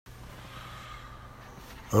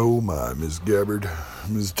Oh my, Ms. Gabbard.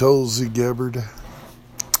 Ms. Tulsi Gabbard.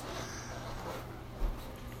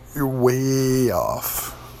 You're way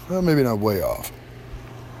off. Well, maybe not way off.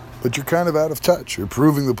 But you're kind of out of touch. You're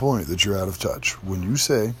proving the point that you're out of touch when you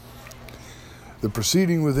say the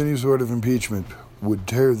proceeding with any sort of impeachment would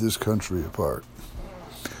tear this country apart.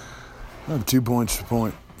 I have 2 points to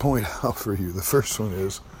point out for you. The first one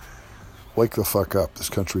is, wake the fuck up. This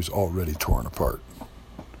country's already torn apart.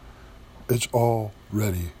 It's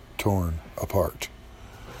already torn apart.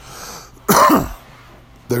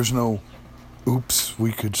 There's no, oops,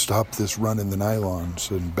 we could stop this run in the nylons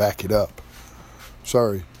and back it up.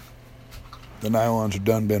 Sorry. The nylons are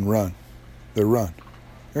done been run. They're run.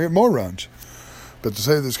 They get more runs. But to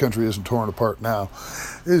say this country isn't torn apart now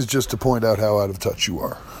is just to point out how out of touch you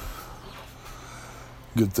are.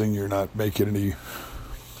 Good thing you're not making any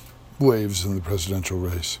waves in the presidential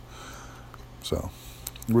race. So,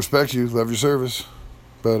 respect you, love your service,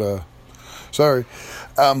 but sorry.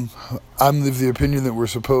 I'm of the opinion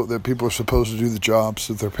that that people are supposed to do the jobs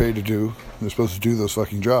that they're paid to do. They're supposed to do those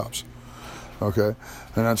fucking jobs. Okay?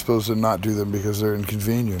 They're not supposed to not do them because they're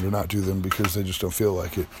inconvenient, or not do them because they just don't feel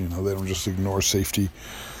like it. You know, they don't just ignore safety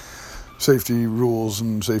rules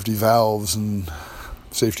and safety valves and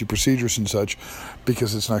safety procedures and such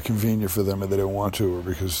because it's not convenient for them and they don't want to, or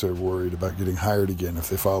because they're worried about getting hired again if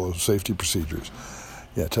they follow safety procedures.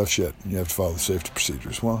 Yeah, tough shit. You have to follow the safety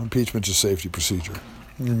procedures. Well, impeachment's a safety procedure.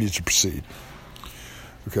 You need to proceed.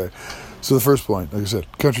 Okay. So the first point, like I said,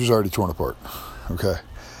 country's already torn apart. Okay.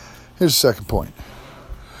 Here's the second point.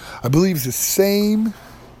 I believe the same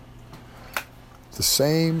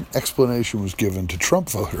explanation was given to Trump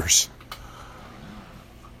voters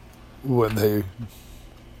when they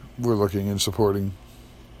were looking and supporting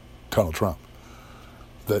Donald Trump.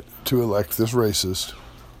 That to elect this racist,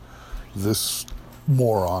 this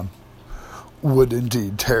moron, would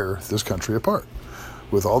indeed tear this country apart.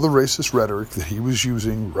 With all the racist rhetoric that he was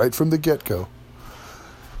using right from the get-go,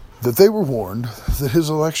 that they were warned that his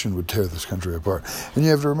election would tear this country apart. And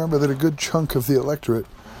you have to remember that a good chunk of the electorate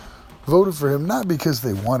voted for him not because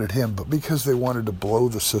they wanted him, but because they wanted to blow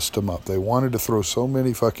the system up. They wanted to throw so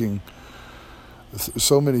many fucking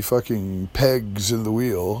pegs in the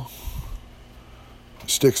wheel,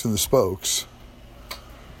 sticks in the spokes,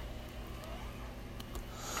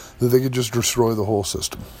 that they could just destroy the whole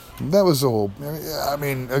system. And that was the whole, I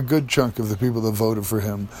mean, a good chunk of the people that voted for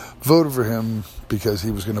him because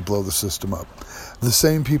he was going to blow the system up. The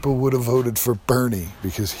same people would have voted for Bernie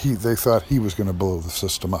because they thought he was going to blow the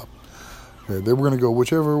system up. Okay, they were going to go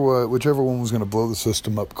whichever one was going to blow the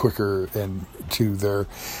system up quicker and to their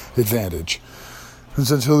advantage. And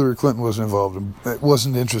since Hillary Clinton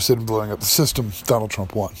wasn't interested in blowing up the system, Donald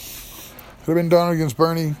Trump won. Could have been Donald against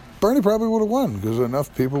Bernie. Bernie probably would have won because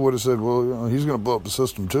enough people would have said, well, you know, he's going to blow up the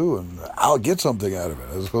system too, and I'll get something out of it,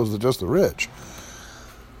 as opposed to just the rich.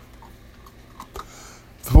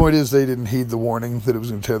 The point is, they didn't heed the warning that it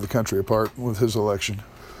was going to tear the country apart with his election.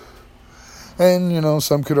 And, you know,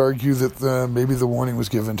 some could argue that maybe the warning was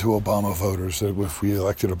given to Obama voters that if we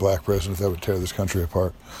elected a black president, that would tear this country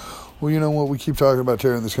apart. Well, you know what? We keep talking about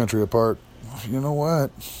tearing this country apart. You know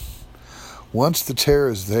what? Once the tear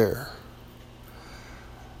is there,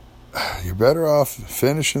 you're better off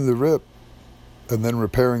finishing the rip and then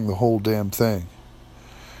repairing the whole damn thing,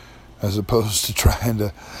 as opposed to trying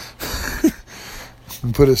to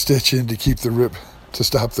put a stitch in to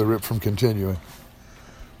stop the rip from continuing.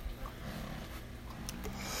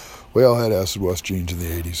 We all had acid wash jeans in the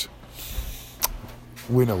 80s.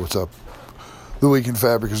 We know what's up. The weakened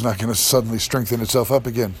fabric is not going to suddenly strengthen itself up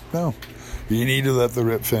again. No. You need to let the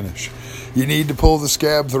rip finish. You need to pull the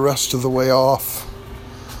scab the rest of the way off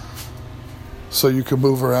so you can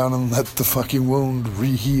move around and let the fucking wound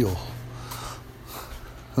re-heal.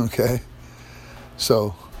 Okay?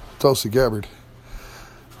 So, Tulsi Gabbard,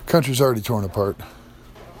 country's already torn apart.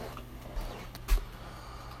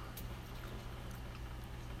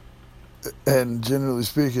 And generally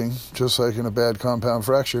speaking, just like in a bad compound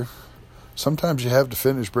fracture, sometimes you have to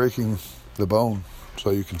finish breaking the bone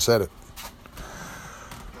so you can set it.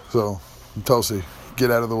 So, Tulsi, get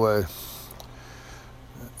out of the way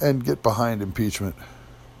and get behind impeachment.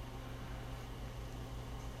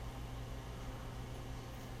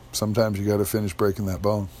 Sometimes you got to finish breaking that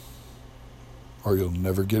bone, or you'll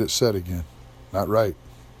never get it set again. Not right.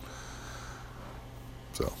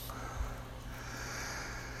 So,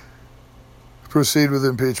 proceed with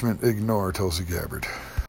impeachment. Ignore Tulsi Gabbard.